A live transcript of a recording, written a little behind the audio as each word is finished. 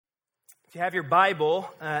If you have your Bible,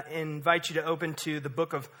 I invite you to open to the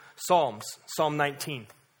book of Psalms, Psalm 19.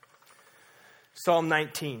 Psalm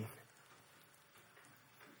 19.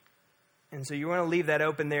 And so you want to leave that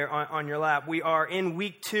open there on your lap. We are in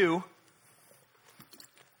week 2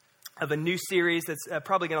 of a new series that's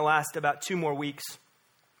probably going to last about 2 more weeks.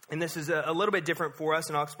 And this is a little bit different for us,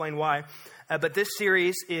 and I'll explain why. But this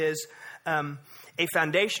series is a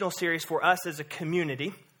foundational series for us as a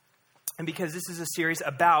community. And because this is a series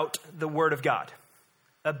about the Word of God,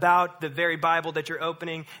 about the very Bible that you're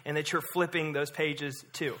opening and that you're flipping those pages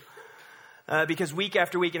to. Because week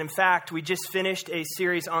after week, and in fact, we just finished a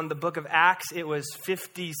series on the book of Acts. It was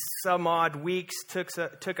 50 some odd weeks.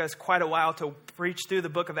 Took us quite a while to preach through the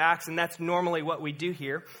book of Acts, and that's normally what we do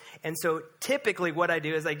here. And so typically what I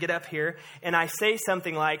do is I get up here and I say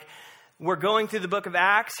something like, we're going through the book of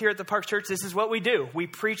Acts here at the Park Church. This is what we do. We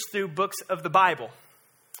preach through books of the Bible.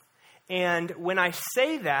 And when I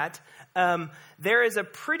say that, there is a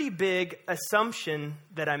pretty big assumption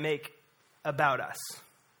that I make about us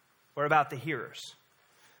or about the hearers.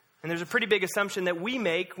 And there's a pretty big assumption that we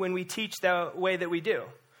make when we teach the way that we do.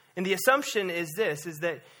 And the assumption is this, is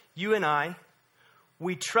that you and I,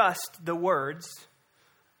 we trust the words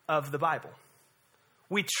of the Bible.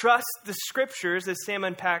 We trust the scriptures, as Sam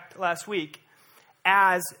unpacked last week,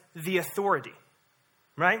 as the authority,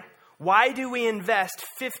 right? Why do we invest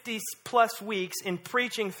 50 plus weeks in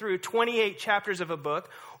preaching through 28 chapters of a book?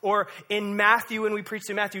 Or in Matthew, when we preach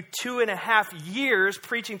through Matthew, 2.5 years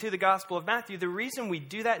preaching through the Gospel of Matthew? The reason we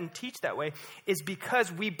do that and teach that way is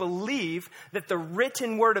because we believe that the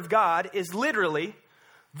written Word of God is literally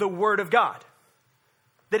the Word of God.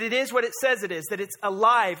 That it is what it says it is, that it's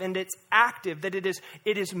alive and it's active, that it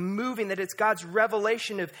is moving, that it's God's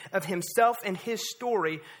revelation of Himself and His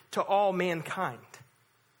story to all mankind.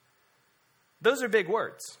 Those are big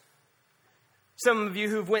words. Some of you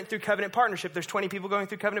who've went through Covenant Partnership, there's 20 people going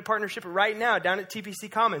through Covenant Partnership right now down at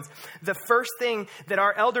TPC Commons. The first thing that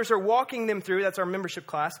our elders are walking them through, that's our membership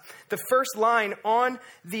class, the first line on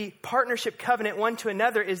the partnership covenant one to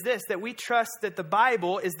another is this, that we trust that the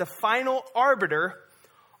Bible is the final arbiter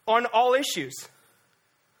on all issues.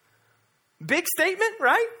 Big statement,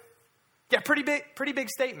 right? Yeah, pretty big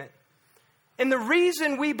statement. And the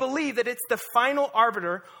reason we believe that it's the final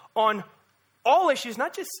arbiter on all issues,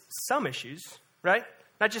 not just some issues, right?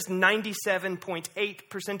 Not just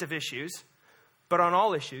 97.8% of issues, but on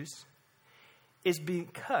all issues, is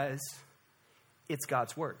because it's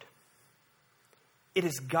God's Word. It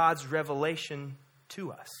is God's revelation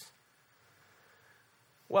to us.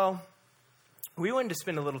 Well, we wanted to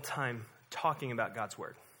spend a little time talking about God's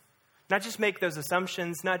Word. Not just make those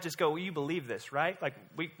assumptions, not just go, well, you believe this, right? Like,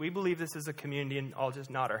 we believe this as a community and all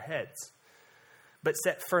just nod our heads. But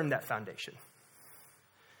set firm that foundation.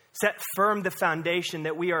 Set firm the foundation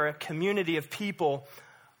that we are a community of people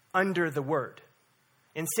under the Word.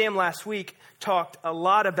 And Sam last week talked a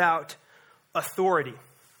lot about authority.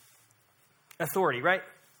 Authority, right?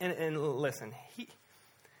 And listen,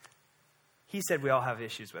 he said we all have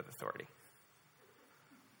issues with authority.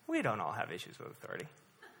 We don't all have issues with authority,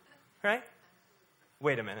 right?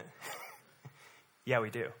 Wait a minute. Yeah, we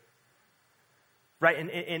do. Right,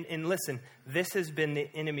 and listen, this has been the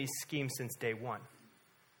enemy's scheme since day one.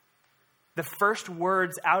 The first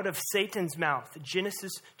words out of Satan's mouth,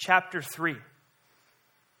 Genesis chapter 3,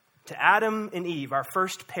 to Adam and Eve, our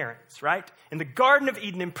first parents, right? In the Garden of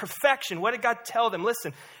Eden, in perfection, what did God tell them?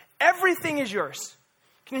 Listen, everything is yours.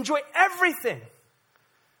 You can enjoy everything,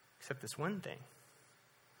 except this one thing.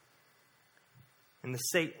 And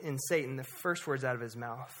Satan, the first words out of his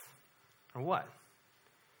mouth are what?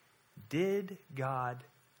 Did God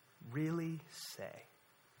really say?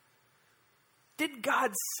 Did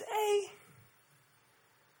God say?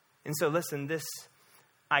 And so listen, this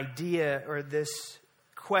idea or this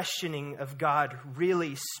questioning of God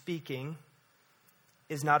really speaking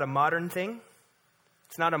is not a modern thing.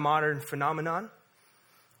 It's not a modern phenomenon.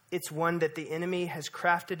 It's one that the enemy has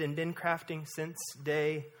crafted and been crafting since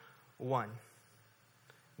day one.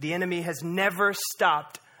 The enemy has never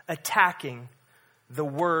stopped attacking the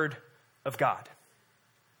Word of God,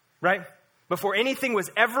 right? Before anything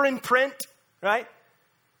was ever in print, right?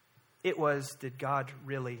 It was, did God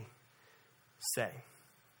really say?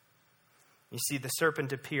 You see, the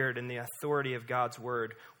serpent appeared and the authority of God's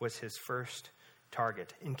Word was his first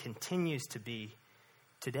target and continues to be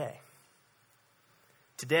today.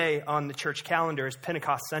 Today on the church calendar is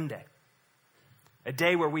Pentecost Sunday, a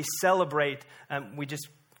day where we celebrate, we just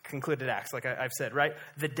concluded Acts, like I've said, right?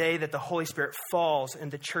 The day that the Holy Spirit falls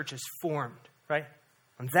and the church is formed, right?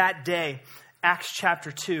 On that day, Acts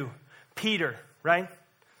chapter 2, Peter, right?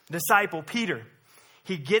 Disciple Peter,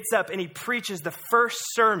 he gets up and he preaches the first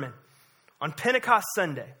sermon on Pentecost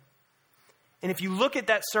Sunday. And if you look at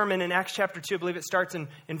that sermon in Acts chapter 2, I believe it starts in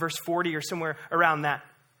verse 40 or somewhere around that.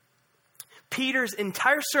 Peter's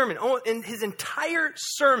entire sermon, his entire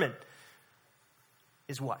sermon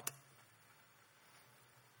is what?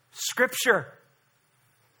 Scripture.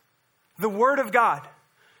 The Word of God.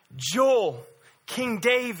 Joel, King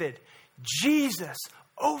David, Jesus,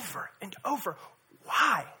 over and over.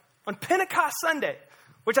 Why? On Pentecost Sunday,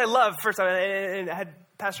 which I love. First, I had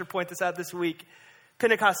Pastor point this out this week.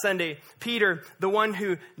 Pentecost Sunday, Peter, the one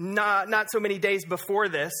who not so many days before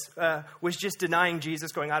this was just denying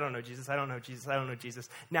Jesus, going, I don't know Jesus, I don't know Jesus, I don't know Jesus.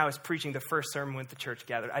 Now is preaching the first sermon with the church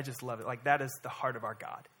gathered. I just love it. Like, that is the heart of our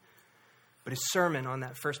God. But his sermon on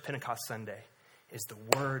that first Pentecost Sunday is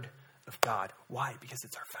the Word of God. Why? Because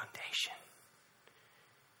it's our foundation.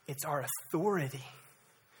 It's our authority.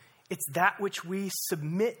 It's that which we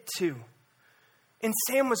submit to. And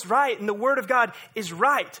Sam was right, and the Word of God is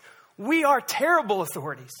right. We are terrible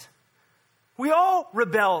authorities. We all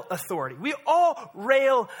rebel authority. We all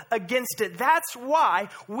rail against it. That's why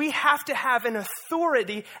we have to have an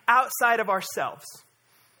authority outside of ourselves,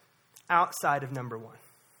 outside of number one.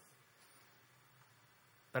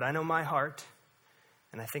 But I know my heart,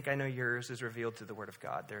 and I think I know yours, is revealed through the Word of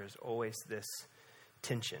God. There is always this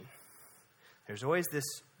tension. There's always this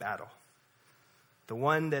battle. The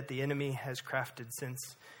one that the enemy has crafted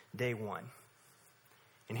since day one.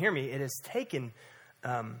 And hear me, it has taken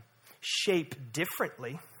shape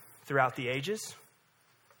differently throughout the ages.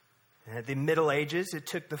 And at the Middle Ages, it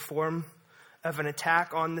took the form of an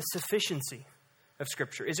attack on the sufficiency of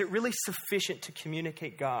Scripture. Is it really sufficient to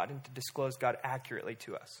communicate God and to disclose God accurately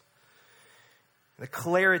to us? The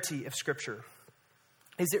clarity of Scripture.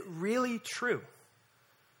 Is it really true?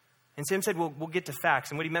 And Sam said, we'll get to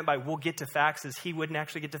facts. And what he meant by we'll get to facts is he wouldn't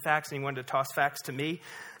actually get to facts, and he wanted to toss facts to me.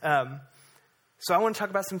 So I want to talk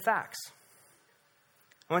about some facts.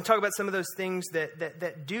 I want to talk about some of those things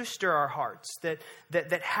that do stir our hearts, that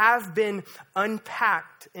have been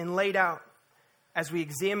unpacked and laid out as we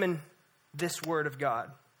examine this Word of God,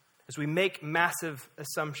 as we make massive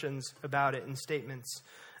assumptions about it and statements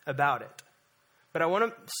about it. But I want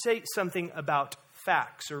to say something about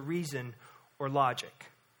facts or reason or logic.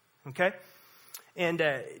 Okay? And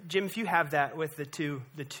Jim, if you have that with the two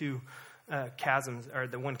chasms, or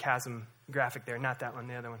the one chasm graphic there, not that one,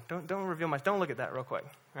 the other one. Don't reveal much. Don't look at that real quick,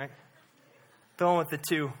 right? The one with the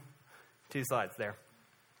two slides there.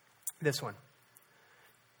 This one.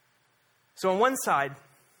 So on one side,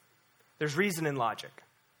 there's reason and logic.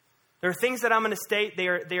 There are things that I'm going to state. They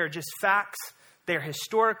are just facts. They're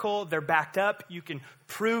historical. They're backed up. You can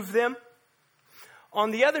prove them.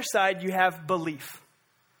 On the other side, you have belief.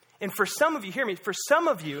 And for some of you, hear me, for some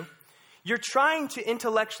of you, you're trying to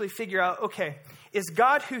intellectually figure out, okay, is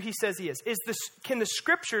God who he says he is? Can the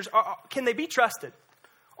Scriptures, can they be trusted?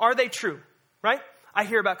 Are they true? Right? I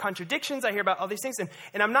hear about contradictions. I hear about all these things.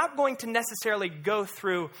 And I'm not going to necessarily go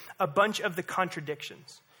through a bunch of the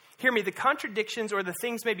contradictions. Hear me, the contradictions or the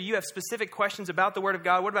things maybe you have specific questions about the Word of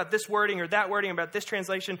God. What about this wording or that wording, about this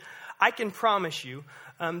translation? I can promise you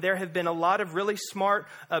there have been a lot of really smart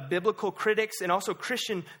biblical critics and also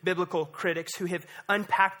Christian biblical critics who have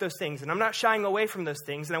unpacked those things. And I'm not shying away from those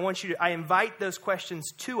things. And I invite those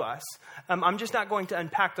questions to us. I'm just not going to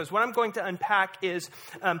unpack those. What I'm going to unpack is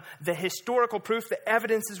the historical proof, the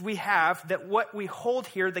evidences we have that what we hold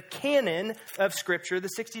here, the canon of Scripture, the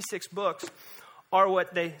 66 books, are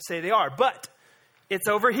what they say they are. But it's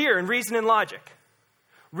over here in reason and logic.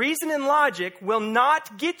 Reason and logic will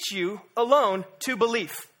not get you alone to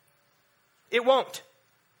belief. It won't.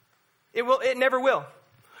 It never will.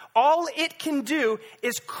 All it can do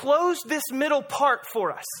is close this middle part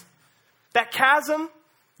for us. That chasm,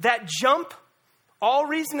 that jump, all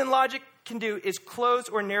reason and logic can do is close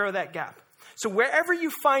or narrow that gap. So wherever you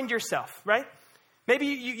find yourself, right? Maybe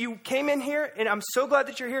you came in here, and I'm so glad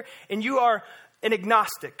that you're here, and you are an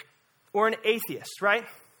agnostic or an atheist, right?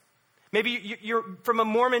 Maybe you're from a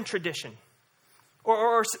Mormon tradition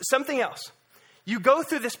or something else. You go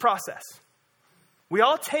through this process. We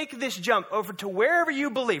all take this jump over to wherever you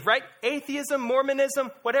believe, right? Atheism, Mormonism,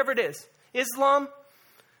 whatever it is. Islam.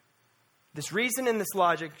 This reason and this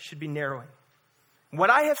logic should be narrowing. What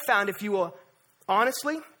I have found, if you will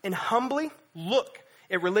honestly and humbly look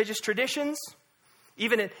at religious traditions,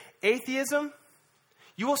 even at atheism,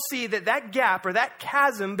 you will see that gap or that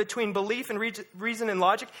chasm between belief and reason and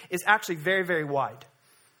logic is actually very, very wide.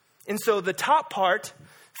 And so the top part,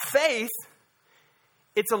 faith,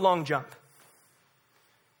 it's a long jump.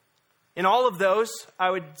 In all of those,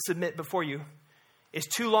 I would submit before you, is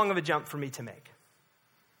too long of a jump for me to make.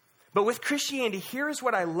 But with Christianity, here is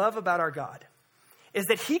what I love about our God, is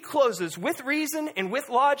that he closes with reason and with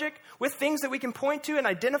logic, with things that we can point to and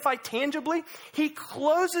identify tangibly. He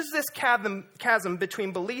closes this chasm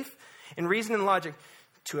between belief and reason and logic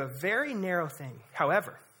to a very narrow thing.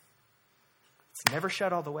 However, it's never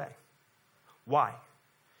shut all the way. Why?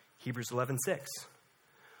 Hebrews 11:6.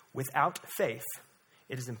 Without faith,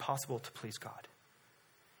 it is impossible to please God.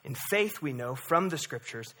 And faith, we know from the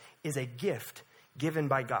scriptures, is a gift given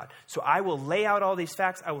by God. So I will lay out all these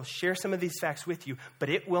facts. I will share some of these facts with you, but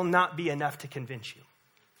it will not be enough to convince you.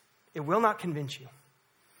 It will not convince you.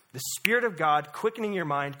 The Spirit of God quickening your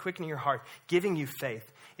mind, quickening your heart, giving you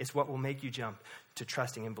faith is what will make you jump to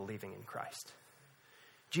trusting and believing in Christ.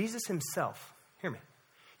 Jesus himself, hear me,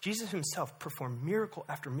 Jesus himself performed miracle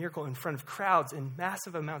after miracle in front of crowds and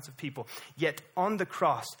massive amounts of people. Yet on the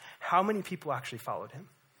cross, how many people actually followed him?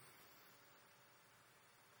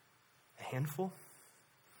 A handful.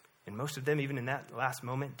 And most of them, even in that last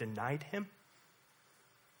moment, denied him.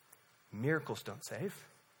 Miracles don't save.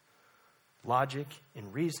 Logic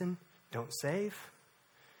and reason don't save.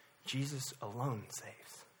 Jesus alone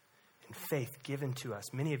saves. And faith given to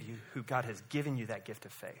us, many of you who God has given you that gift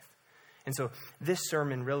of faith. And so this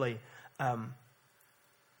sermon really,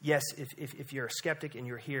 yes, if you're a skeptic and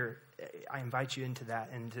you're here, I invite you into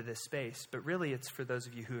that, into this space. But really it's for those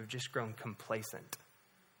of you who have just grown complacent.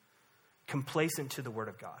 Complacent to the Word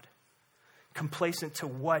of God. Complacent to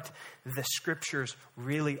what the scriptures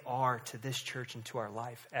really are to this church and to our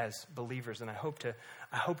life as believers. And I hope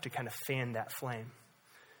to kind of fan that flame.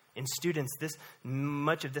 And students,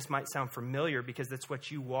 much of this might sound familiar because that's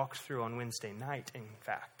what you walked through on Wednesday night, in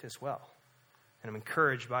fact, as well. And I'm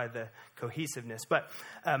encouraged by the cohesiveness. But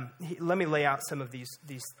let me lay out some of these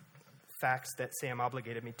facts that Sam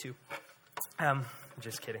obligated me to.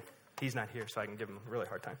 Just kidding. He's not here, so I can give him a really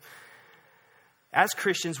hard time. As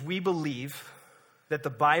Christians, we believe that the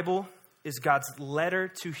Bible is God's letter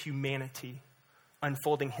to humanity,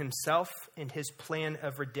 unfolding himself and his plan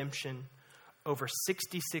of redemption over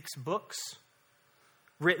 66 books,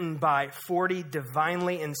 written by 40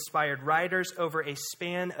 divinely inspired writers over a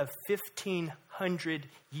span of 1,500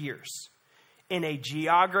 years, in a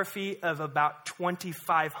geography of about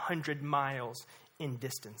 2,500 miles in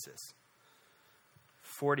distances.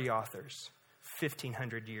 40 authors,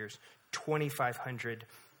 1,500 years, 2,500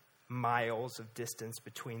 miles of distance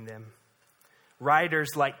between them. Writers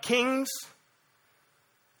like kings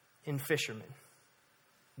and fishermen.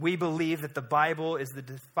 We believe that the Bible is the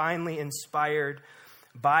divinely inspired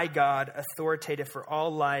by God, authoritative for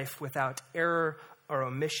all life, without error or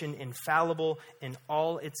omission, infallible in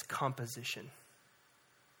all its composition.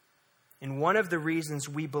 And one of the reasons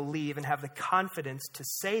we believe and have the confidence to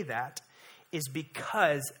say that is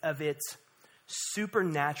because of its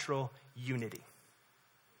supernatural unity.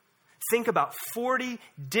 Think about 40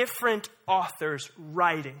 different authors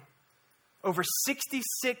writing over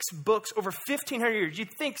 66 books, over 1,500 years. You'd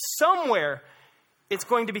think somewhere it's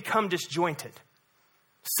going to become disjointed.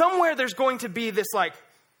 Somewhere there's going to be this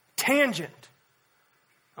tangent.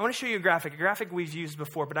 I want to show you a graphic we've used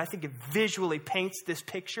before, but I think it visually paints this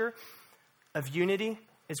picture of unity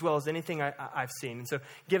as well as anything I've seen. And so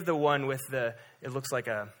give the one with it looks like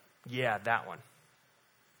that one.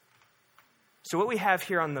 So what we have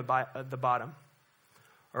here on the bottom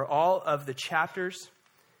are all of the chapters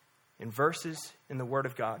and verses in the Word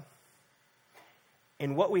of God.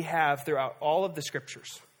 And what we have throughout all of the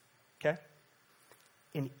scriptures, okay?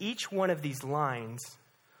 In each one of these lines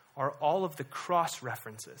are all of the cross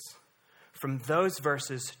references from those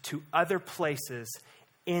verses to other places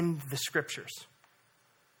in the scriptures.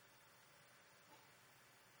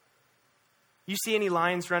 You see any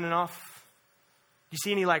lines running off? You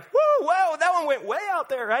see any whoa, that one went way out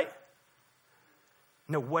there, right?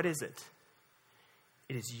 No, what is it?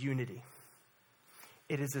 It is unity.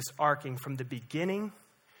 It is this arcing from the beginning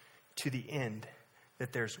to the end,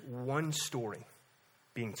 that there's one story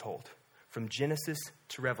being told from Genesis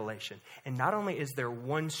to Revelation. And not only is there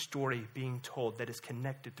one story being told that is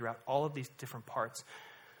connected throughout all of these different parts,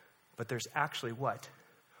 but there's actually what?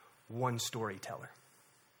 One storyteller.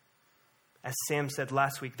 As Sam said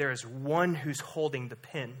last week, there is one who's holding the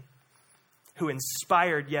pen, who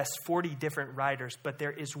inspired, yes, 40 different writers, but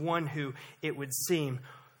there is one who, it would seem,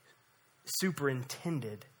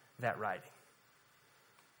 superintended that writing.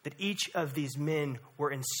 That each of these men were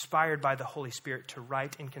inspired by the Holy Spirit to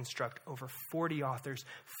write and construct over 40 authors,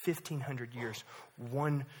 1,500 years,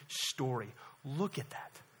 one story. Look at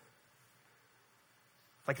that.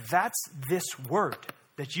 That's this word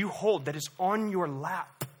that you hold, that is on your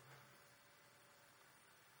lap.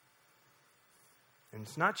 And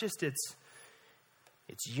it's not just its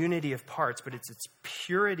its unity of parts, but it's its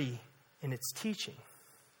purity in its teaching.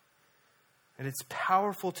 And it's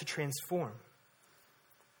powerful to transform.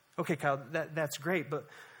 Okay, Kyle, that's great, but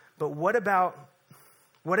what about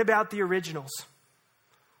the originals?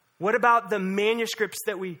 What about the manuscripts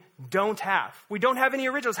that we don't have? We don't have any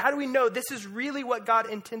originals. How do we know this is really what God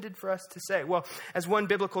intended for us to say? Well, as one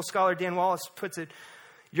biblical scholar, Dan Wallace, puts it,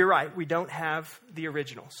 you're right, we don't have the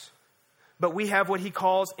originals. But we have what he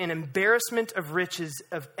calls an embarrassment of riches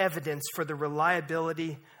of evidence for the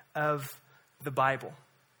reliability of the Bible.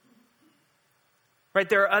 Right,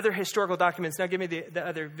 there are other historical documents. Now give me the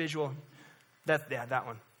other visual. That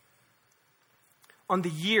one. On the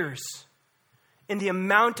years and the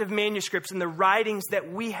amount of manuscripts and the writings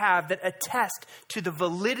that we have that attest to the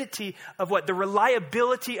validity of the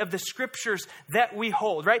reliability of the scriptures that we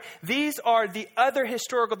hold, right? These are the other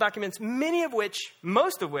historical documents,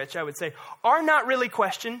 most of which, I would say, are not really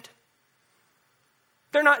questioned.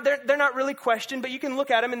 They're not really questioned, but you can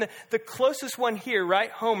look at them. And the closest one here,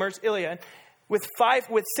 right? Homer's Iliad, with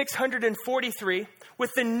 643.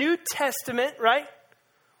 With the New Testament, right?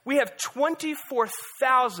 We have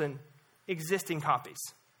 24,000 existing copies.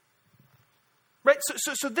 Right?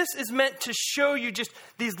 So this is meant to show you just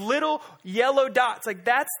these little yellow dots. Like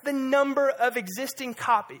that's the number of existing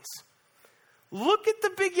copies. Look at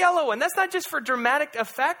the big yellow one. That's not just for dramatic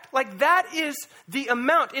effect. Like that is the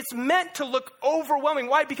amount. It's meant to look overwhelming.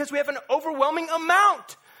 Why? Because we have an overwhelming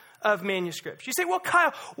amount of manuscripts. You say, well,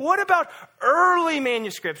 Kyle, what about early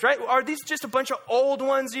manuscripts, right? Are these just a bunch of old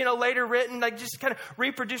ones, later written, like just kind of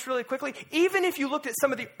reproduced really quickly? Even if you looked at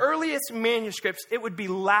some of the earliest manuscripts, it would be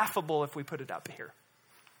laughable if we put it up here.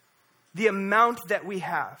 The amount that we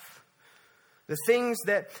have, the things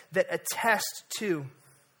that attest to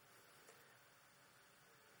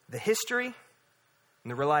the history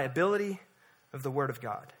and the reliability of the Word of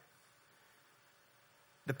God.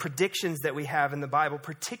 The predictions that we have in the Bible,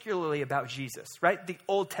 particularly about Jesus, right? The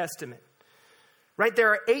Old Testament, right? There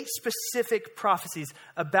are 8 specific prophecies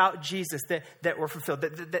about Jesus that were fulfilled,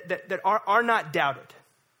 that are not doubted.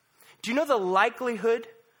 Do you know the likelihood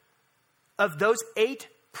of those 8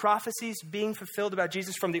 prophecies being fulfilled about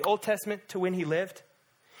Jesus from the Old Testament to when he lived?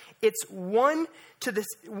 It's 1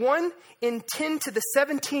 in 10 to the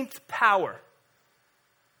 17th power.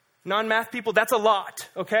 Non-math people, that's a lot,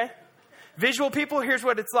 okay? Visual people, here's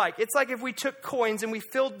what it's like. It's like if we took coins and we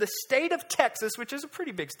filled the state of Texas, which is a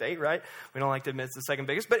pretty big state, right? We don't like to admit it's the second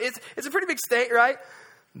biggest, but it's a pretty big state, right?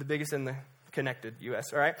 The biggest in the connected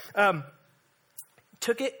U.S., all right?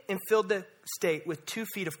 Took it and filled the state with 2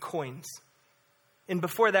 feet of coins. And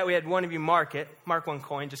before that, we had one of you mark one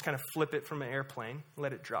coin, just kind of flip it from an airplane,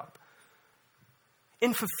 let it drop.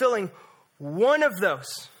 In fulfilling one of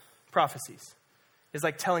those prophecies, is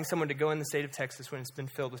like telling someone to go in the state of Texas when it's been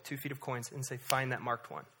filled with 2 feet of coins and say, find that marked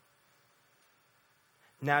one.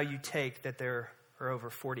 Now you take that there are over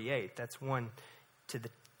 48. That's 1 to the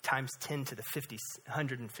times 10 to the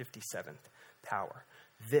 157th power.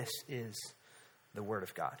 This is the Word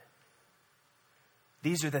of God.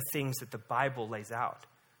 These are the things that the Bible lays out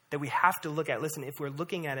that we have to look at. Listen, if we're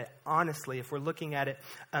looking at it honestly, if we're looking at it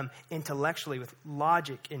intellectually with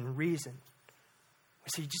logic and reason,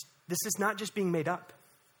 we see this is not just being made up.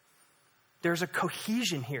 There's a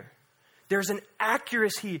cohesion here. There's an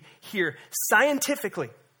accuracy here, scientifically,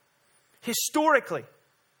 historically. I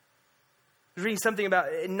was reading something about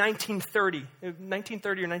in 1930 or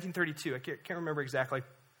 1932. I can't remember exactly.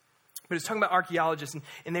 But it's talking about archaeologists,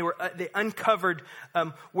 and they uncovered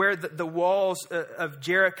where the walls of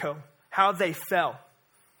Jericho, how they fell.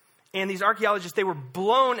 And these archaeologists, they were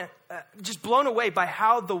blown away by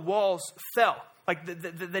how the walls fell. Like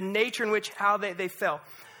the nature in which how they fell.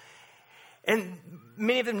 And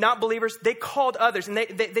many of them not believers, they called others and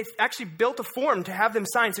they actually built a form to have them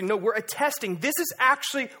sign saying, no, we're attesting. This is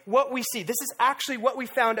actually what we see. This is actually what we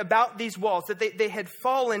found about these walls, that they had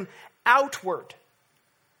fallen outward.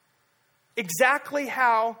 Exactly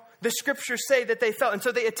how the scriptures say that they fell. And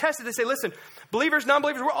so they attested, they say, listen, believers,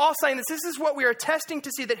 non-believers, we're all saying this. This is what we are attesting to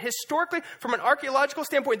see, that historically, from an archaeological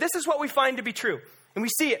standpoint, this is what we find to be true. And we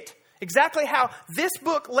see it. Exactly how this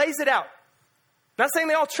book lays it out. Not saying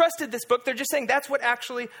they all trusted this book. They're just saying that's what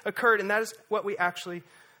actually occurred, and that is what we actually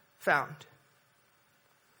found.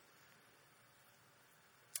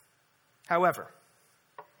 However,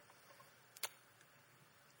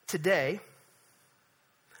 today,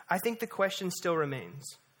 I think the question still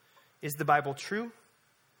remains. Is the Bible true?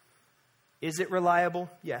 Is it reliable?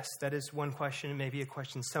 Yes, that is one question, and maybe a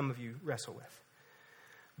question some of you wrestle with.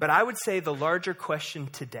 But I would say the larger question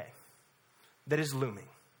today that is looming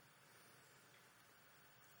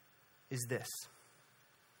is this.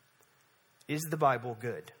 Is the Bible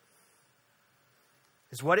good?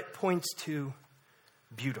 Is what it points to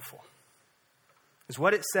beautiful? Is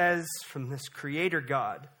what it says from this Creator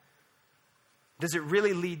God, does it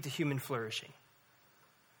really lead to human flourishing?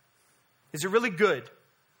 Is it really good?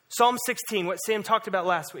 Psalm 16, what Sam talked about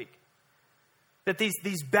last week. That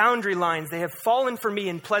these boundary lines, they have fallen for me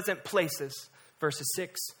in pleasant places. Verses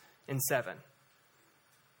 6 and 7.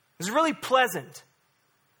 Is it really pleasant?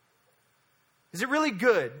 Is it really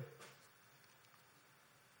good?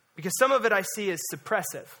 Because some of it I see as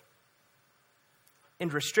suppressive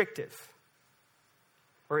and restrictive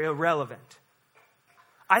or irrelevant.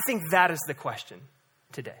 I think that is the question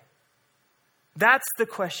today. That's the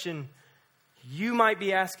question you might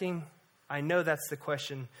be asking. I know that's the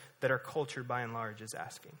question that our culture by and large is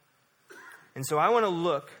asking. And so I want to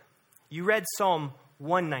look. You read Psalm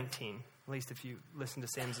 119, at least if you listened to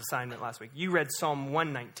Sam's assignment last week. You read Psalm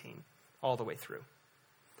 119 all the way through.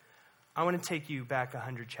 I want to take you back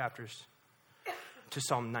 100 chapters to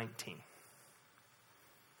Psalm 19.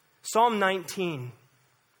 Psalm 19,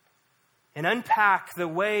 and unpack the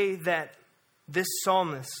way that this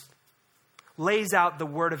psalmist lays out the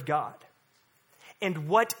Word of God and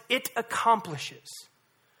what it accomplishes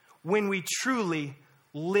when we truly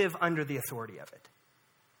live under the authority of it.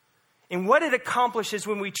 And what it accomplishes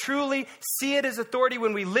when we truly see it as authority,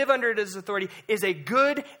 when we live under it as authority, is a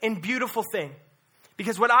good and beautiful thing.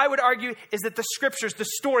 Because what I would argue is that the scriptures, the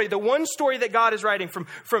story, the one story that God is writing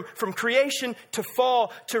from creation to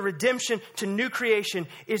fall to redemption to new creation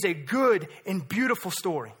is a good and beautiful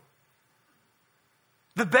story.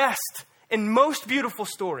 The best and most beautiful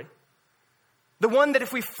story. The one that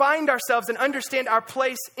if we find ourselves and understand our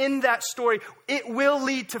place in that story, it will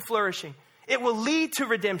lead to flourishing. It will lead to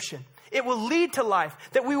redemption. It will lead to life,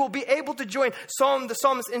 that we will be able to join the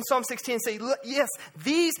psalmist in Psalm 16 and say, yes,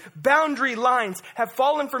 these boundary lines have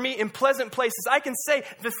fallen for me in pleasant places. I can say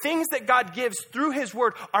the things that God gives through his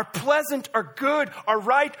word are pleasant, are good, are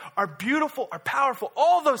right, are beautiful, are powerful,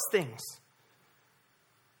 all those things.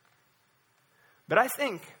 But I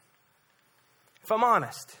think, if I'm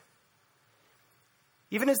honest,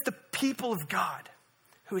 even as the people of God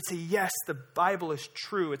who would say, yes, the Bible is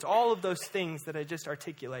true, it's all of those things that I just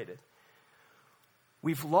articulated,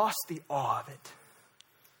 we've lost the awe of it.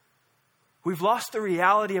 We've lost the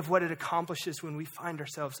reality of what it accomplishes when we find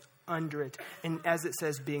ourselves under it, and as it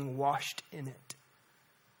says, being washed in it.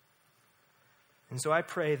 And so I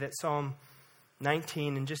pray that Psalm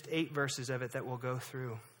 19 and just 8 verses of it that we'll go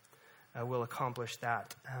through will accomplish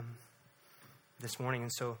that this morning.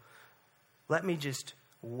 And so let me just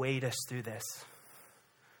wade us through this.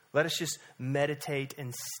 Let us just meditate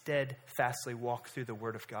and steadfastly walk through the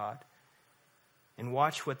Word of God. And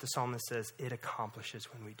watch what the psalmist says it accomplishes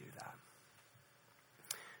when we do that.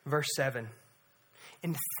 Verse 7.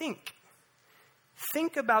 And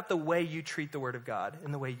think about the way you treat the Word of God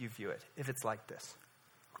and the way you view it, if it's like this.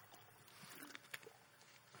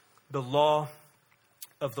 The law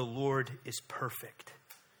of the Lord is perfect,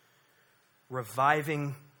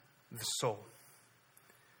 reviving the soul.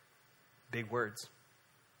 Big words.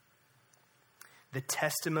 The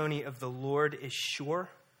testimony of the Lord is sure,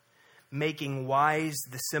 making wise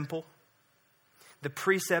the simple. The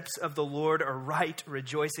precepts of the Lord are right,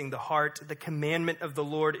 rejoicing the heart. The commandment of the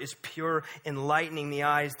Lord is pure, enlightening the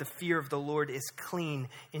eyes. The fear of the Lord is clean,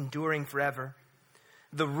 enduring forever.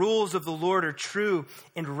 The rules of the Lord are true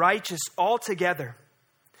and righteous altogether.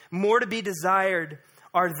 More to be desired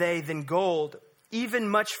are they than gold, even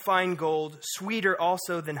much fine gold, sweeter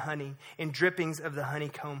also than honey, and drippings of the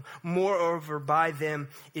honeycomb. Moreover, by them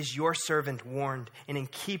is your servant warned, and in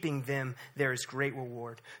keeping them there is great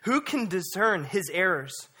reward. Who can discern his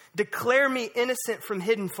errors? Declare me innocent from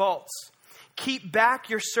hidden faults. Keep back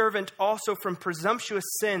your servant also from presumptuous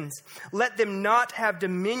sins. Let them not have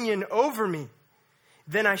dominion over me.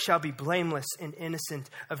 Then I shall be blameless and innocent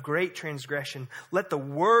of great transgression. Let the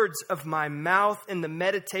words of my mouth and the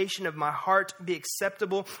meditation of my heart be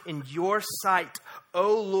acceptable in your sight,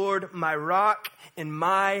 O Lord, my rock and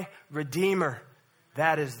my redeemer.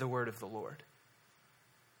 That is the word of the Lord.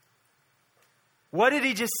 What did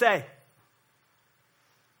he just say?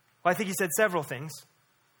 Well, I think he said several things.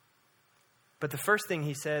 But the first thing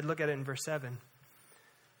he said, look at it in verse 7.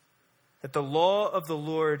 That the law of the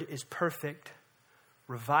Lord is perfect,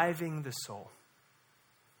 reviving the soul.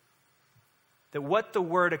 That what the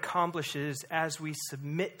word accomplishes as we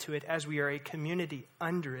submit to it, as we are a community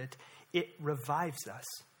under it, it revives us.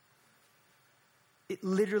 It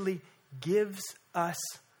literally gives us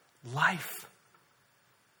life.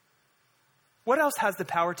 What else has the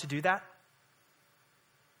power to do that?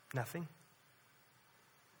 Nothing.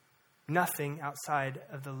 nothing outside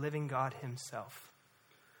of the living God himself.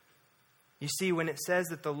 You see, when it says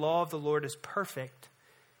that the law of the Lord is perfect,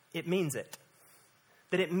 it means it.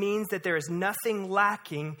 That it means that there is nothing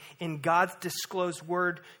lacking in God's disclosed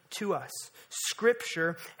word to us.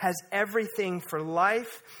 Scripture has everything for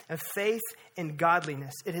life and faith and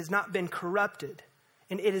godliness. It has not been corrupted,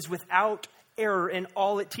 and it is without error in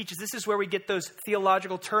all it teaches. This is where we get those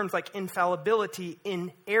theological terms like infallibility,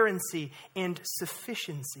 inerrancy, and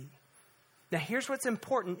sufficiency. Now, here's what's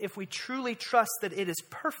important if we truly trust that it is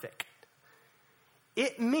perfect.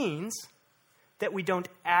 It means that we don't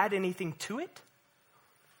add anything to it,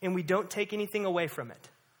 and we don't take anything away from it.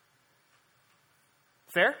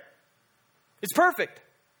 Fair? It's perfect.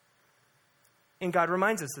 And God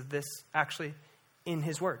reminds us of this actually in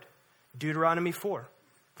his word. Deuteronomy 4,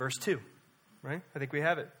 verse 2. Right? I think we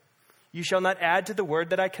have it. You shall not add to the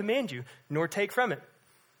word that I command you, nor take from it.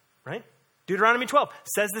 Right? Deuteronomy 12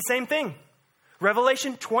 says the same thing.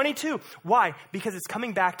 Revelation 22. Why? Because it's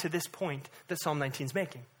coming back to this point that Psalm 19 is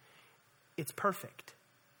making. It's perfect.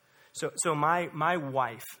 So my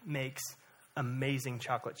wife makes amazing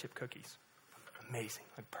chocolate chip cookies. Amazing.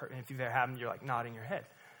 If you've ever had them, you're like nodding your head.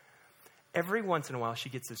 Every once in a while, she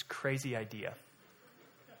gets this crazy idea.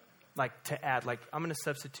 Like to add, like, I'm going to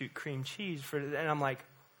substitute cream cheese for it. And I'm like,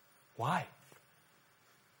 why?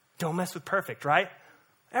 Don't mess with perfect, right?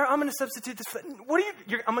 I'm going to substitute this. I'm going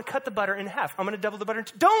to cut the butter in half. I'm going to double the butter.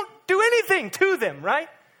 Don't do anything to them, right?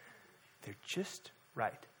 They're just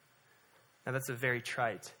right. Now, that's a very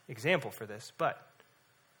trite example for this, but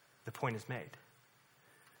the point is made.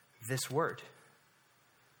 This word,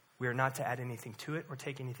 we are not to add anything to it or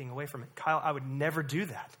take anything away from it. Kyle, I would never do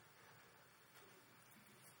that.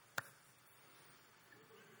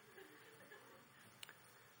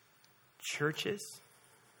 Churches,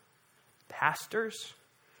 pastors,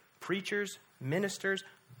 preachers, ministers,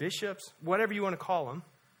 bishops, whatever you want to call them,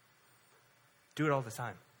 do it all the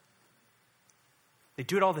time. They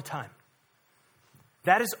do it all the time.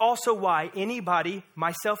 That is also why anybody,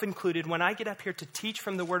 myself included, when I get up here to teach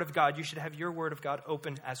from the Word of God, you should have your Word of God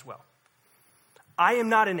open as well. I am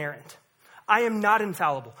not inerrant. I am not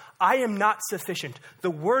infallible. I am not sufficient. The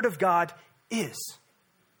Word of God is.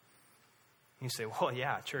 You say, well,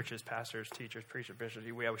 yeah, churches, pastors, teachers, preachers, bishops,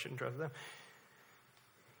 we shouldn't trust them.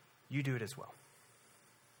 You do it as well.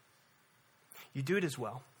 You do it as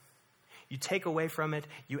well. You take away from it.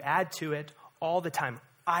 You add to it all the time.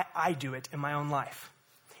 I do it in my own life.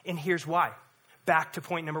 And here's why. Back to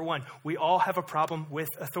point number 1. We all have a problem with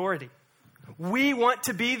authority. We want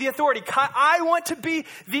to be the authority. I want to be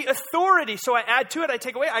the authority. So I add to it, I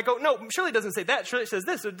take away. I go, no, surely it doesn't say that. Surely it says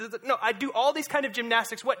this. No, I do all these kind of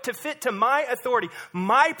gymnastics. What? To fit to my authority,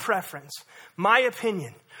 my preference, my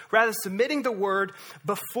opinion. Rather submitting the word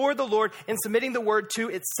before the Lord and submitting the word to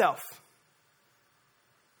itself.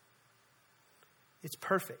 It's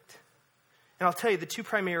perfect. And I'll tell you, the two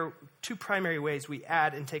primary ways we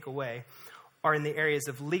add and take away are in the areas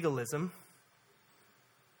of legalism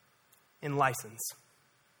and license.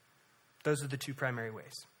 Those are the two primary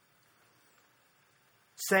ways.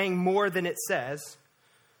 Saying more than it says,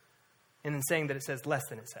 and then saying that it says less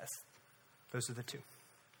than it says. Those are the two.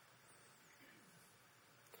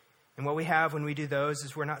 And what we have when we do those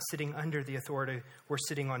is we're not sitting under the authority, we're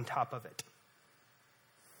sitting on top of it.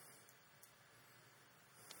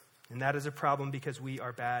 And that is a problem because we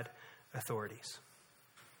are bad authorities.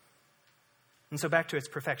 And so back to its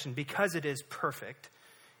perfection. Because it is perfect,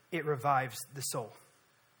 it revives the soul.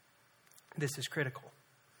 This is critical,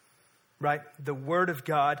 right? The Word of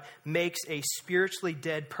God makes a spiritually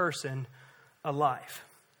dead person alive.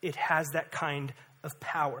 It has that kind of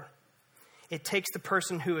power. It takes the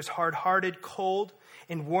person who is hard-hearted, cold,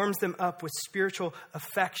 and warms them up with spiritual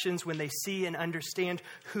affections when they see and understand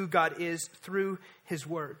who God is through His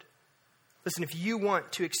Word. Listen, if you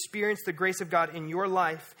want to experience the grace of God in your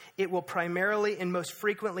life, it will primarily and most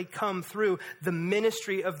frequently come through the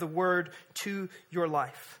ministry of the Word to your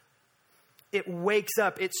life. It wakes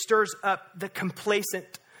up, it stirs up the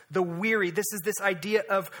complacent, the weary. This is this idea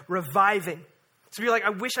of reviving. So you're like, I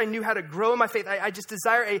wish I knew how to grow in my faith. I just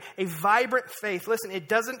desire a vibrant faith. Listen, it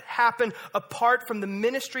doesn't happen apart from the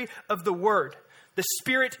ministry of the Word. The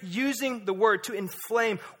Spirit using the Word to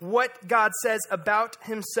inflame what God says about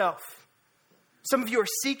Himself. Some of you are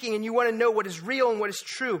seeking and you want to know what is real and what is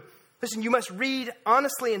true. Listen, you must read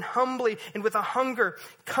honestly and humbly and with a hunger.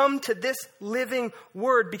 Come to this living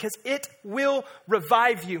Word because it will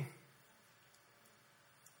revive you.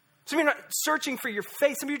 Some of you are not searching for your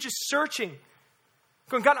faith. Some of you are just searching.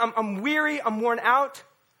 Going, God, I'm weary. I'm worn out.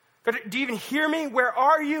 God, do you even hear me? Where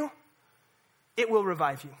are you? It will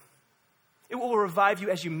revive you. It will revive you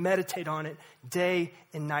as you meditate on it day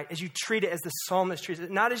and night, as you treat it as the psalmist treats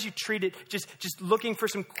it, not as you treat it just looking for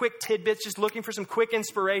some quick tidbits, just looking for some quick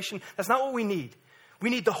inspiration. That's not what we need. We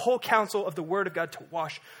need the whole counsel of the Word of God to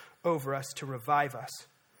wash over us, to revive us.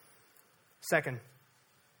 Second,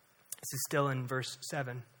 this is still in verse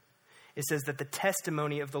 7. It says that the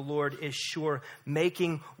testimony of the Lord is sure,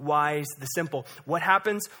 making wise the simple. What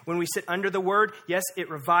happens when we sit under the Word? Yes, it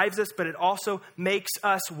revives us, but it also makes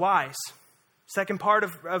us wise. Second part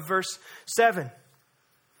of verse 7.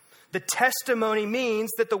 The testimony means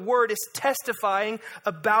that the Word is testifying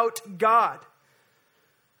about God.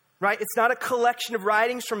 Right? It's not a collection of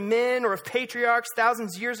writings from men or of patriarchs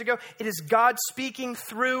thousands of years ago. It is God speaking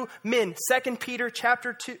through men. 2 Peter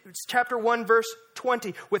chapter 1, verse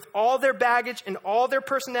 20. With all their baggage and all their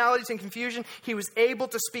personalities and confusion, he was able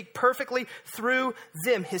to speak perfectly through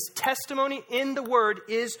them. His testimony in the Word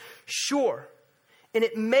is sure, and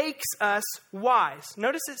it makes us wise.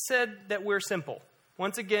 Notice it said that we're simple.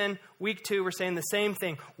 Once again, week 2, we're saying the same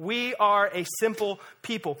thing. We are a simple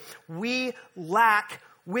people. We lack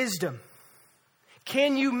wisdom.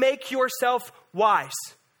 Can you make yourself wise?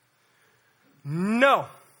 No.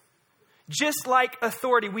 Just like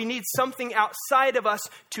authority, we need something outside of us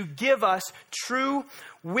to give us true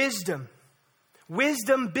wisdom.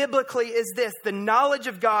 Wisdom biblically is this: the knowledge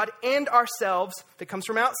of God and ourselves that comes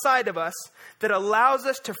from outside of us, that allows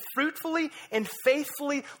us to fruitfully and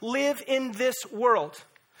faithfully live in this world.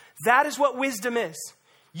 That is what wisdom is.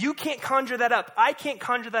 You can't conjure that up. I can't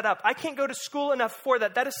conjure that up. I can't go to school enough for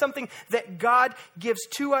that. That is something that God gives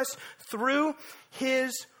to us through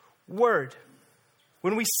His Word.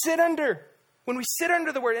 When we sit under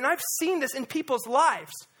the Word, and I've seen this in people's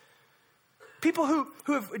lives. People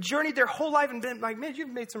who have journeyed their whole life and been like, man, you've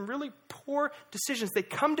made some really poor decisions. They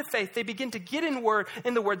come to faith. They begin to get in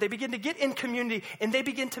the Word. They begin to get in community, and they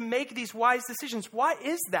begin to make these wise decisions. Why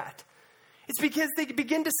is that? It's because they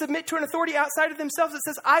begin to submit to an authority outside of themselves that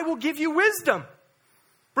says, I will give you wisdom.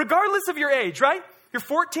 Regardless of your age, right? You're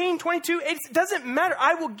 14, 22, 8, it doesn't matter.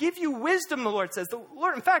 I will give you wisdom, the Lord says. The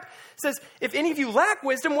Lord, in fact, says, if any of you lack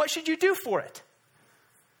wisdom, what should you do for it?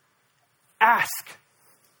 Ask.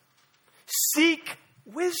 Seek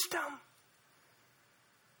wisdom.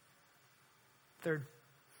 Third,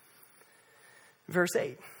 verse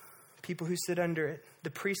 8. People who sit under it.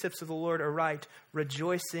 The precepts of the Lord are right,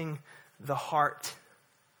 rejoicing the heart.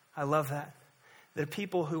 I love that. The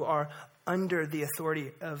people who are under the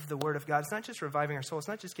authority of the Word of God, it's not just reviving our soul, it's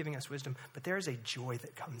not just giving us wisdom, but there is a joy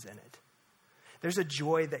that comes in it. There's a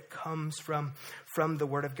joy that comes from the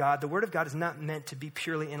Word of God. The Word of God is not meant to be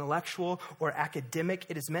purely intellectual or academic.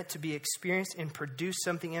 It is meant to be experienced and produce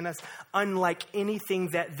something in us unlike anything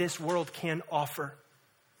that this world can offer.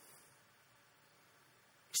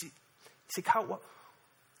 You see, Kyle,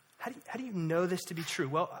 how do you know this to be true?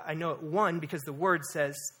 Well, I know it, one, because the Word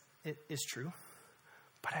says it is true.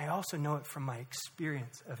 But I also know it from my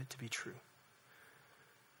experience of it to be true.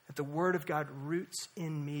 That the Word of God roots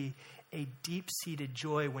in me a deep-seated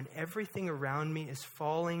joy when everything around me is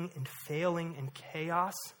falling and failing in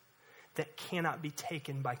chaos that cannot be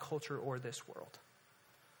taken by culture or this world.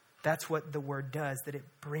 That's what the Word does, that it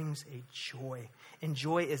brings a joy. And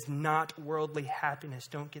joy is not worldly happiness.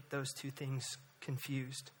 Don't get those two things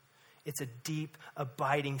confused. It's a deep,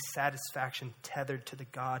 abiding satisfaction tethered to the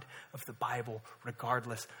God of the Bible,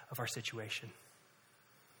 regardless of our situation.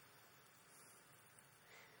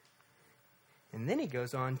 And then he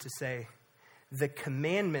goes on to say, the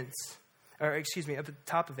commandments, at the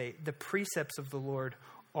top of 8, the precepts of the Lord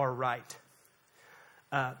are right.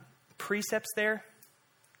 Precepts there,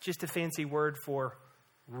 just a fancy word for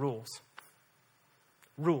rules.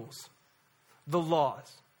 Rules. The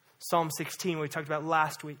laws. Psalm 16, we talked about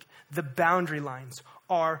last week. The boundary lines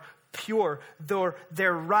are pure.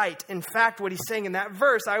 They're right. In fact, what he's saying in that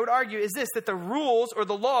verse, I would argue, is this, that the rules or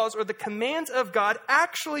the laws or the commands of God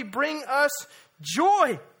actually bring us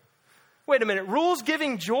joy. Wait a minute, rules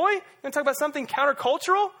giving joy? You want to talk about something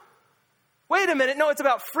countercultural? Wait a minute, no, it's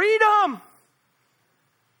about freedom.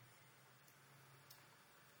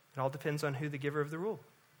 It all depends on who the giver of the rule.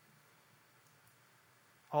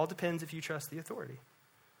 All depends if you trust the authority.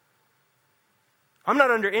 I'm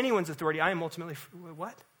not under anyone's authority. I am ultimately,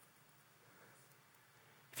 what?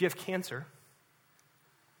 If you have cancer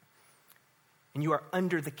and you are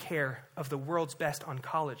under the care of the world's best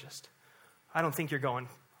oncologist, I don't think you're going,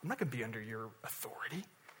 I'm not going to be under your authority.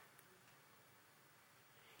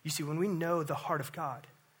 You see, when we know the heart of God,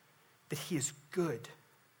 that He is good,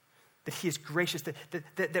 that He is gracious,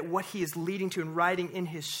 that what He is leading to and writing in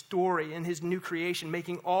His story, in His new creation,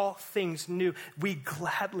 making all things new, we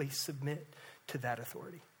gladly submit to that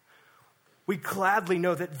authority. We gladly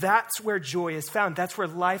know that that's where joy is found. That's where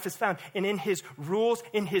life is found. And in his rules,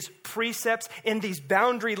 in his precepts, in these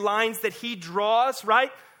boundary lines that he draws,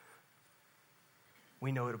 right?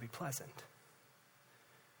 We know it'll be pleasant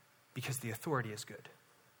because the authority is good.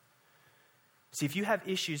 See, if you have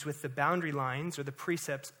issues with the boundary lines or the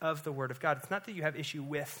precepts of the Word of God, it's not that you have issue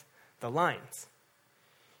with the lines.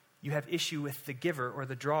 You have issue with the giver or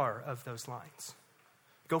the drawer of those lines.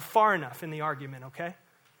 Go far enough in the argument, okay?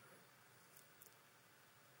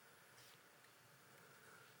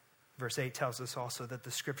 Verse 8 tells us also that the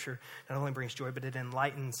Scripture not only brings joy, but it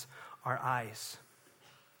enlightens our eyes.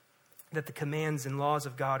 That the commands and laws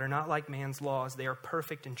of God are not like man's laws. They are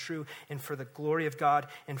perfect and true and for the glory of God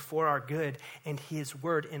and for our good. And his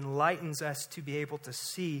word enlightens us to be able to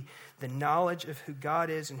see the knowledge of who God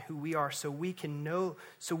is and who we are, so we can know,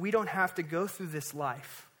 so we don't have to go through this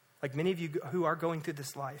life, like many of you who are going through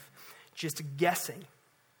this life, just guessing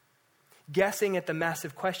at the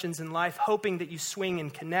massive questions in life, hoping that you swing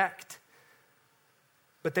and connect.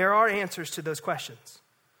 But there are answers to those questions.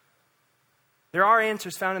 There are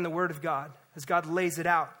answers found in the Word of God as God lays it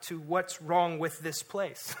out to what's wrong with this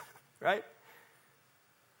place, right?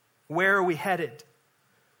 Where are we headed?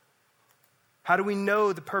 How do we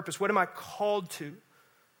know the purpose? What am I called to?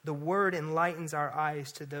 The Word enlightens our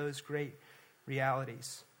eyes to those great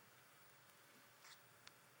realities.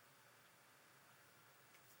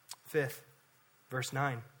 Fifth, verse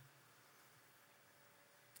 9.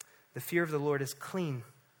 The fear of the Lord is clean,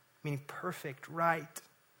 meaning perfect, right,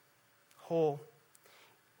 whole,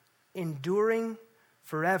 enduring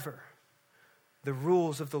forever. The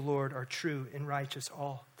rules of the Lord are true and righteous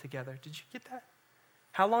altogether. Did you get that?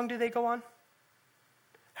 How long do they go on?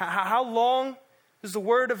 How long does the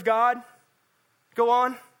word of God go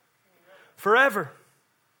on? Forever.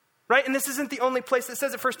 Right? And this isn't the only place that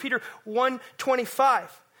says it. 1 Peter 1:25.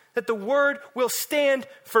 That the word will stand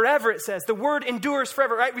forever, it says. The word endures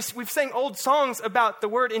forever, right? We've sang old songs about the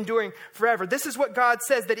word enduring forever. This is what God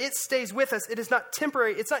says, that it stays with us. It is not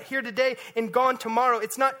temporary. It's not here today and gone tomorrow.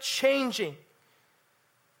 It's not changing.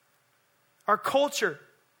 Our culture,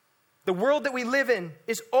 the world that we live in,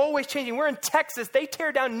 is always changing. We're in Texas. They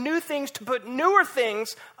tear down new things to put newer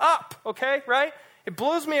things up, okay, right? It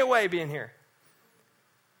blows me away being here.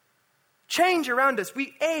 Change around us.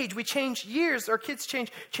 We age. We change years. Our kids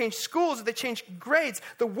change schools. They change grades.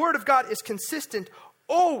 The Word of God is consistent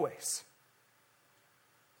always.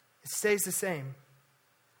 It stays the same.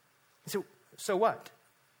 So what?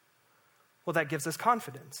 Well, that gives us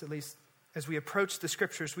confidence. At least as we approach the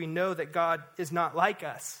Scriptures, we know that God is not like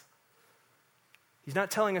us. He's not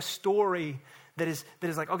telling a story that is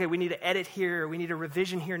like, okay, we need to edit here. We need a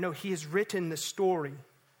revision here. No, he has written the story.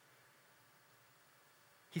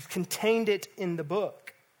 He's contained it in the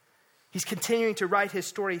book. He's continuing to write his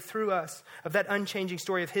story through us, of that unchanging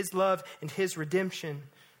story of his love and his redemption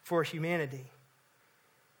for humanity.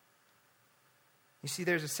 You see,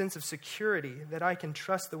 there's a sense of security that I can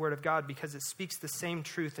trust the Word of God because it speaks the same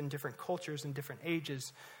truth in different cultures and different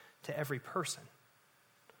ages to every person.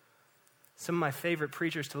 Some of my favorite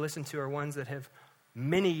preachers to listen to are ones that have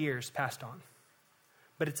many years passed on.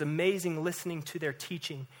 But it's amazing listening to their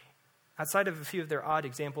teaching. Outside of a few of their odd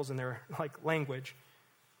examples in their language,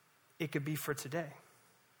 it could be for today.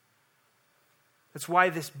 That's why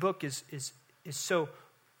this book is so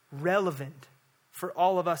relevant for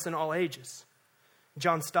all of us in all ages.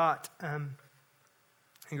 John Stott, a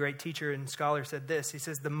great teacher and scholar, said this. He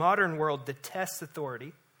says, the modern world detests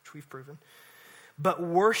authority, which we've proven, but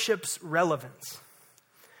worships relevance.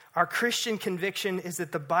 Our Christian conviction is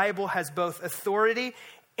that the Bible has both authority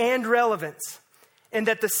and relevance, and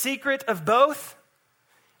that the secret of both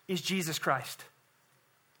is Jesus Christ.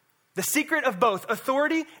 The secret of both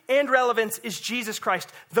authority and relevance is Jesus Christ,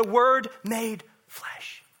 the Word made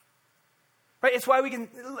flesh. Right? It's why we can,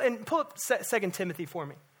 and pull up 2 Timothy for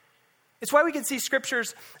me. It's why we can see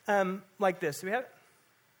scriptures like this. Do we have it?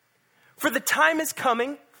 For the time is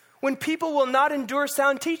coming when people will not endure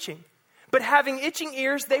sound teaching, but having itching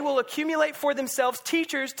ears, they will accumulate for themselves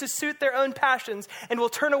teachers to suit their own passions and will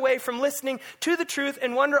turn away from listening to the truth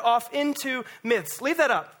and wander off into myths. Leave that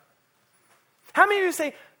up. How many of you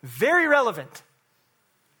say, very relevant?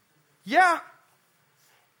 Yeah.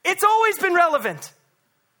 It's always been relevant.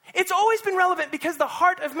 It's always been relevant because the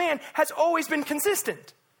heart of man has always been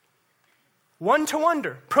consistent. One to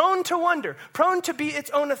wonder, prone to be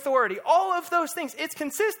its own authority. All of those things, it's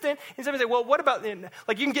consistent. And somebody say, well, what about,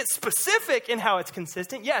 like you can get specific in how it's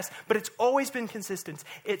consistent. Yes, but it's always been consistent.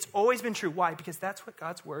 It's always been true. Why? Because that's what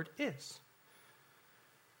God's word is.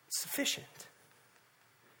 It's sufficient.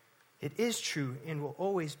 It is true and will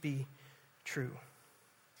always be true.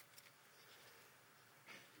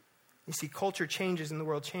 You see, culture changes and the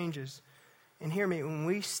world changes. And hear me, when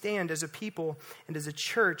we stand as a people and as a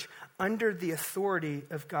church under the authority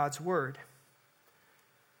of God's word,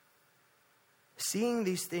 seeing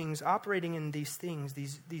these things, operating in these things,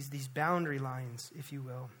 these boundary lines, if you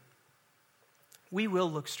will, we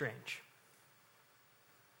will look strange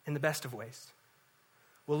in the best of ways.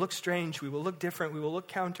 We'll look strange, we will look different, we will look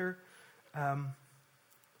counter.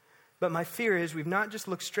 But my fear is we've not just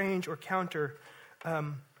looked strange or counter,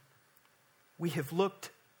 we have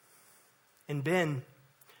looked and been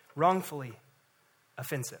wrongfully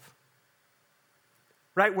offensive.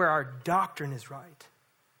 Right where our doctrine is right.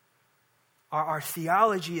 Our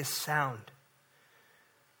theology is sound.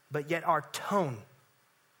 But yet our tone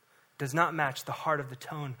does not match the heart of the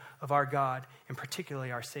tone of our God, and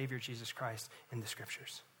particularly our Savior Jesus Christ in the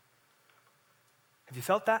Scriptures. Have you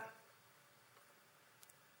felt that?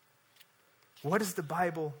 What does the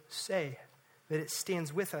Bible say? That it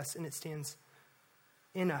stands with us and it stands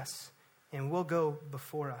in us and will go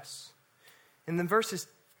before us. And then verses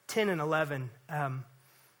 10 and 11,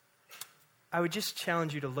 I would just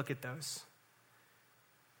challenge you to look at those.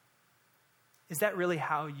 Is that really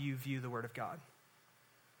how you view the Word of God?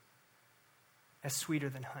 As sweeter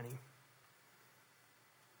than honey?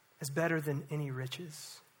 As better than any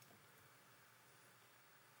riches?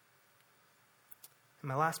 And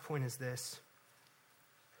my last point is this.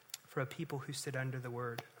 For a people who sit under the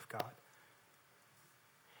Word of God,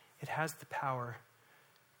 it has the power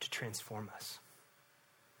to transform us.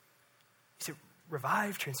 You say,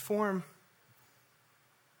 revive, transform.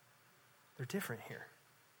 They're different here.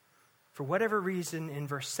 For whatever reason, in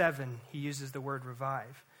verse 7, he uses the word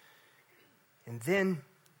revive. And then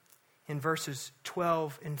in verses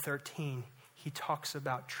 12 and 13, he talks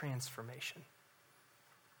about transformation.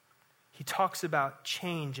 He talks about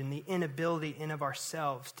change and the inability in of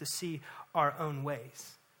ourselves to see our own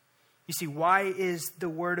ways. You see, why is the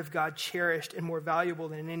Word of God cherished and more valuable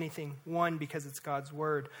than anything? One, because it's God's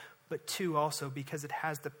Word. But two, also because it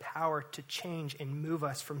has the power to change and move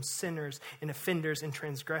us from sinners and offenders and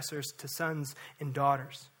transgressors to sons and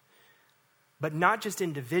daughters. But not just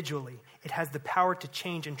individually. It has the power to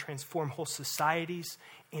change and transform whole societies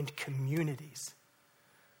and communities.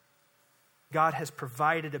 God has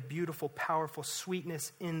provided a beautiful, powerful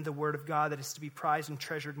sweetness in the Word of God that is to be prized and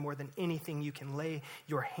treasured more than anything you can lay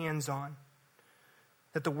your hands on.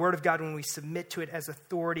 That the Word of God, when we submit to it as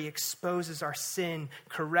authority, exposes our sin,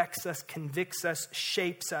 corrects us, convicts us,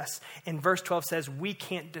 shapes us. And verse 12 says we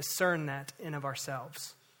can't discern that in of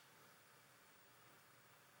ourselves.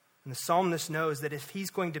 And the psalmist knows that if he's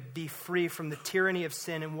going to be free from the tyranny of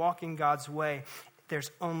sin and walk in God's way,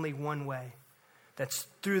 there's only one way. That's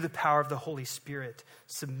through the power of the Holy Spirit,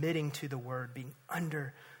 submitting to the Word, being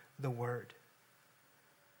under the Word.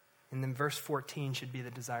 And then verse 14 should be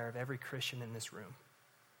the desire of every Christian in this room.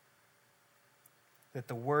 That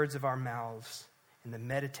the words of our mouths and the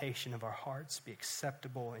meditation of our hearts be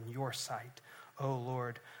acceptable in your sight, O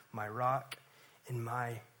Lord, my rock and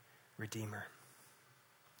my Redeemer.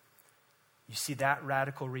 You see that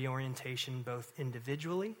radical reorientation both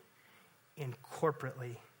individually and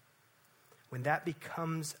corporately. When that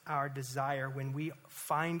becomes our desire, when we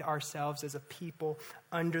find ourselves as a people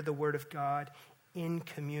under the Word of God in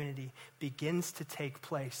community, begins to take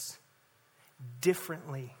place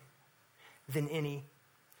differently than any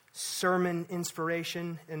sermon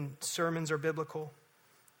inspiration, and sermons are biblical,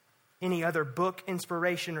 any other book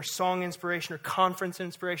inspiration or song inspiration or conference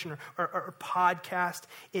inspiration or podcast.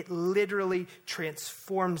 It literally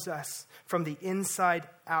transforms us from the inside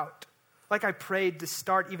out. Like I prayed to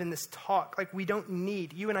start even this talk, like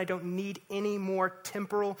you and I don't need any more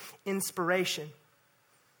temporal inspiration.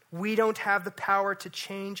 We don't have the power to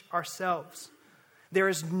change ourselves. There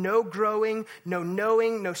is no growing, no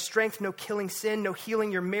knowing, no strength, no killing sin, no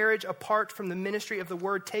healing your marriage apart from the ministry of the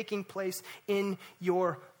Word taking place in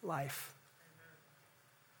your life.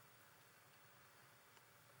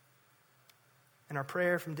 And our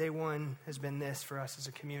prayer from day one has been this for us as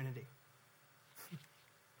a community.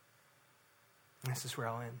 This is where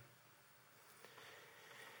I'll end.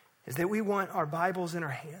 Is that we want our Bibles in our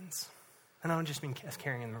hands. And I don't just mean us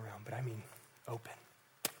carrying them around, but I mean open.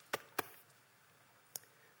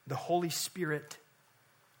 The Holy Spirit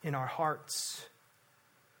in our hearts.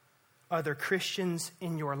 Other Christians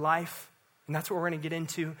in your life. And that's what we're going to get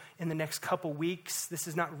into in the next couple weeks. This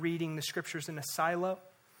is not reading the Scriptures in a silo.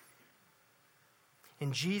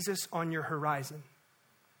 And Jesus on your horizon.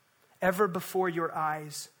 Ever before your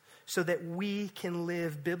eyes. So that we can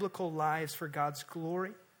live biblical lives for God's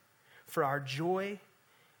glory, for our joy,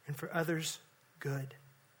 and for others' good.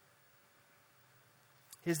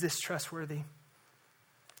 Is this trustworthy?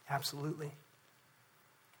 Absolutely.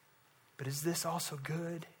 But is this also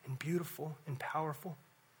good and beautiful and powerful?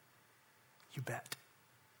 You bet.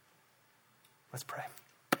 Let's pray.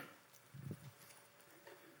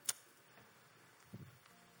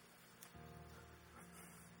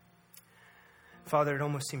 Father, it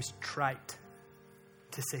almost seems trite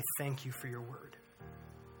to say thank you for your word.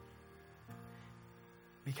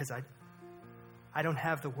 Because I don't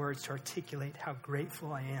have the words to articulate how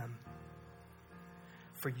grateful I am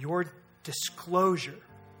for your disclosure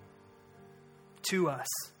to us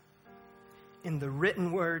in the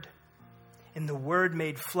written word, in the word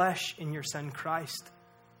made flesh in your Son Christ.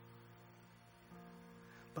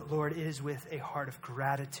 But Lord, it is with a heart of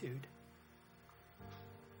gratitude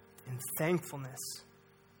and thankfulness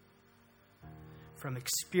from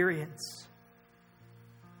experience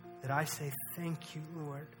that I say thank you,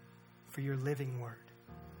 Lord, for your living word.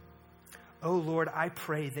 Oh Lord, I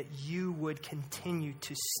pray that you would continue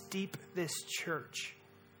to steep this church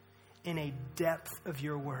in a depth of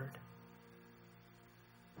your word.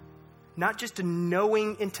 Not just a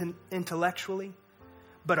knowing intellectually,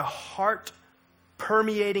 but a heart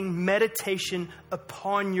permeating meditation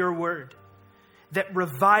upon your word that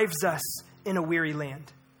revives us in a weary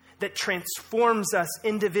land, that transforms us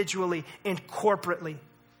individually and corporately,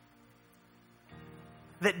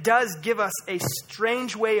 that does give us a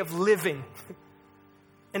strange way of living.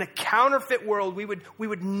 In a counterfeit world, we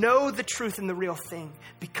would know the truth and the real thing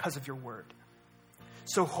because of your word.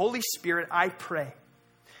 So Holy Spirit, I pray,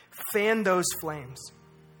 fan those flames.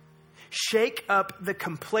 Shake up the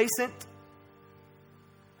complacent.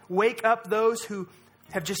 Wake up those who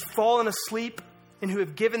have just fallen asleep and who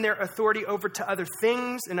have given their authority over to other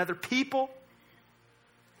things and other people.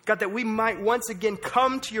 God, that we might once again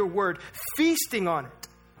come to your word, feasting on it,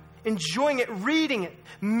 enjoying it, reading it,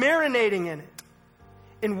 marinating in it,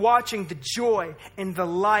 and watching the joy and the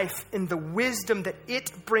life and the wisdom that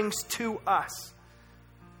it brings to us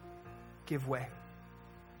give way,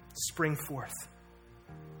 spring forth.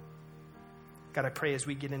 God, I pray as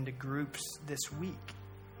we get into groups this week,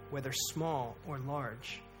 whether small or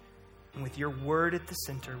large, and with your word at the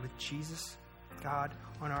center, with Jesus, God,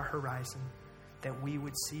 on our horizon, that we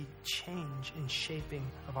would see change and shaping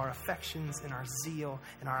of our affections and our zeal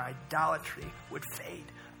and our idolatry would fade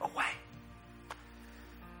away.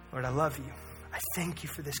 Lord, I love you. I thank you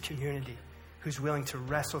for this community who's willing to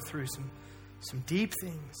wrestle through some deep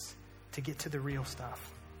things to get to the real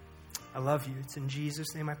stuff. I love you. It's in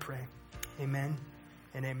Jesus' name I pray. Amen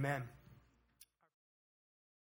and amen.